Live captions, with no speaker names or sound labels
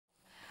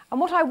And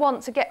what I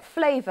want to get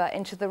flavour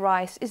into the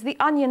rice is the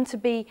onion to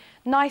be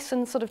nice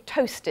and sort of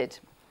toasted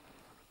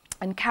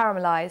and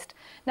caramelised.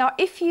 Now,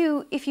 if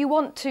you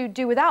want to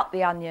do without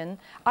the onion,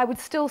 I would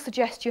still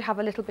suggest you have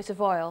a little bit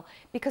of oil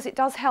because it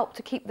does help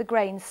to keep the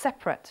grains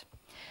separate.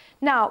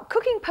 Now,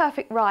 cooking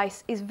perfect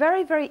rice is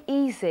very, very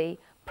easy,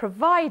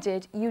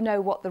 provided you know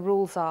what the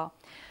rules are.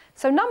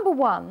 So number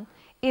one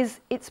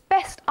is it's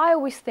best, I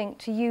always think,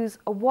 to use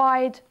a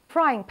wide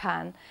frying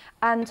pan,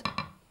 and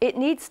it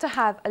needs to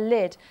have a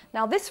lid.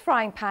 Now, this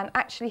frying pan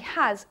actually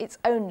has its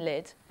own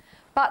lid,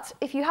 but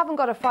if you haven't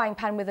got a frying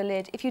pan with a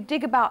lid, if you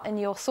dig about in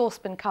your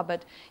saucepan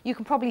cupboard, you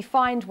can probably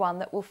find one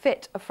that will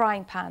fit a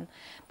frying pan.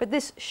 But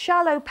this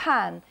shallow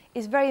pan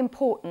is very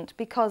important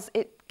because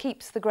it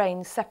keeps the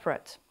grains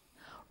separate.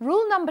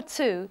 Rule number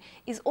two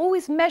is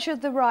always measure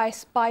the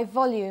rice by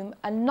volume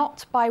and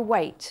not by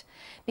weight,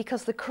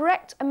 because the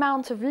correct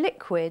amount of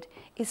liquid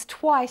is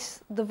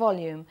twice the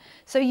volume.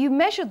 So you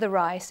measure the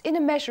rice in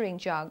a measuring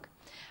jug,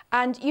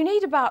 and you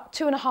need about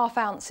 2.5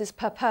 ounces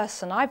per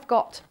person. I've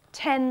got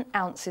 10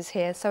 ounces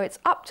here, so it's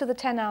up to the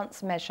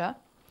 10-ounce measure.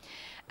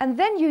 And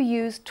then you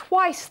use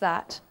twice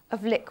that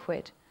of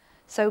liquid.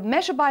 So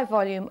measure by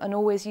volume and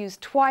always use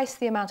twice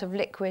the amount of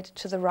liquid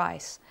to the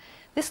rice.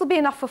 This will be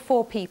enough for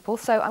 4 people,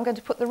 so I'm going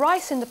to put the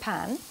rice in the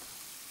pan.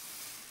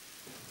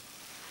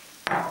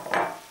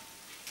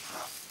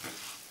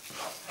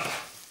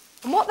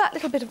 And what that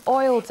little bit of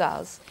oil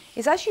does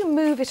is, as you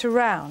move it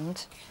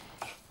around,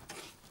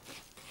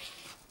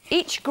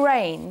 each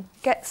grain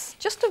gets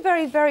just a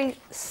very, very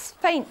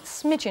faint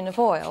smidgen of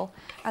oil,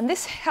 and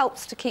this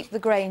helps to keep the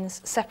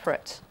grains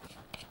separate.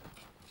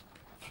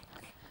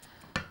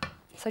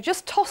 So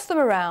just toss them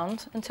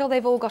around until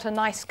they've all got a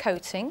nice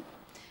coating.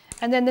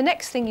 And then the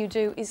next thing you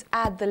do is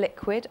add the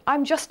liquid.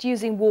 I'm just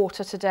using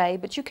water today,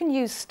 but you can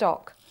use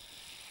stock.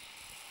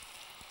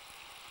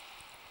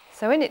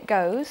 So in it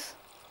goes.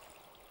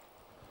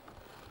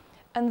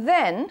 And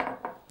then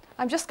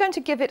I'm just going to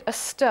give it a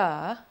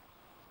stir.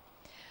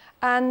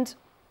 And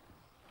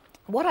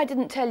what I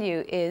didn't tell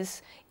you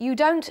is you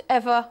don't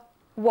ever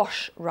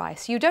wash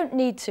rice. You don't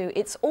need to.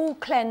 It's all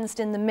cleansed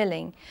in the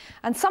milling.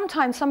 And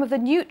sometimes some of the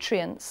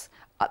nutrients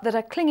that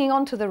are clinging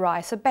onto the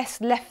rice are best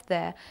left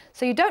there,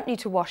 so you don't need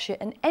to wash it,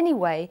 and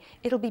anyway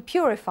it'll be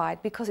purified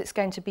because it's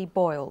going to be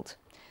boiled.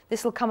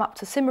 This will come up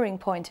to simmering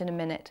point in a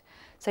minute,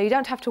 so you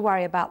don't have to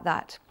worry about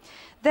that.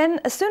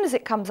 Then as soon as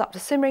it comes up to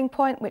simmering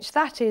point, which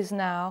that is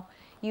now,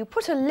 you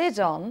put a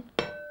lid on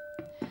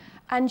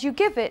and you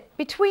give it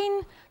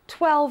between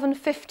 12 and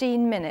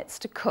 15 minutes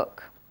to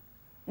cook.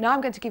 Now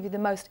I'm going to give you the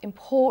most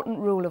important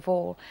rule of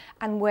all,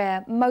 and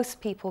where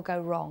most people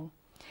go wrong.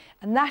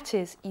 And that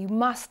is, you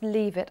must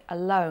leave it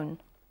alone.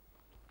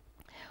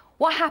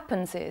 What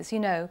happens is, you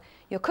know,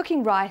 you're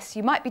cooking rice,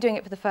 you might be doing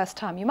it for the first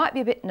time, you might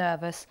be a bit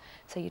nervous,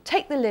 so you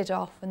take the lid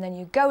off and then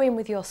you go in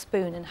with your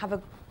spoon and have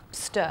a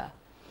stir.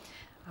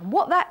 And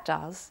what that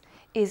does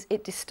is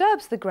it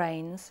disturbs the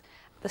grains,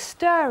 the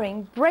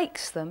stirring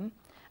breaks them,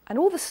 and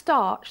all the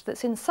starch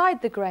that's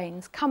inside the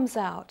grains comes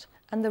out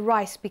and the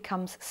rice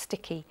becomes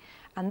sticky.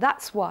 And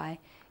that's why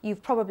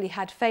you've probably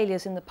had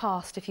failures in the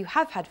past, if you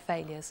have had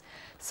failures.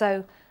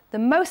 So the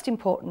most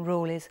important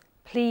rule is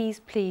please,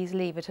 please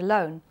leave it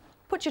alone.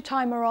 Put your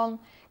timer on,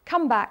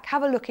 come back,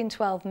 have a look in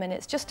 12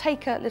 minutes. Just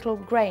take a little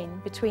grain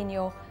between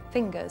your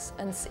fingers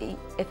and see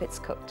if it's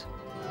cooked.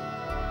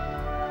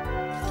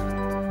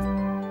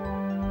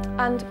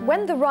 And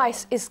when the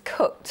rice is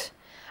cooked,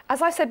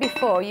 as I said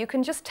before, you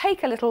can just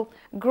take a little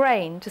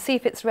grain to see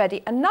if it's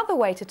ready. Another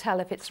way to tell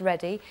if it's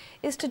ready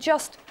is to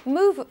just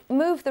move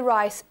the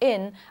rice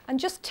in and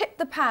just tip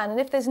the pan, and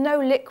if there's no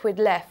liquid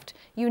left,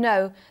 you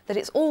know that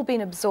it's all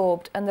been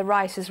absorbed and the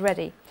rice is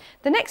ready.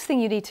 The next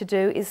thing you need to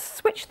do is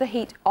switch the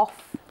heat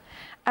off,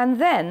 and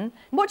then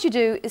what you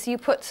do is you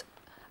put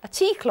a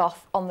tea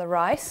cloth on the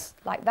rice,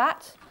 like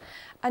that,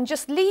 and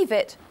just leave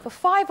it for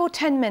 5 or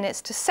 10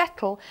 minutes to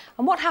settle,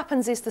 and what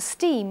happens is the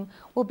steam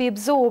will be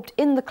absorbed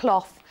in the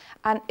cloth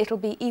and it'll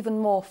be even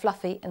more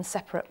fluffy and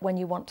separate when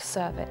you want to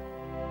serve it.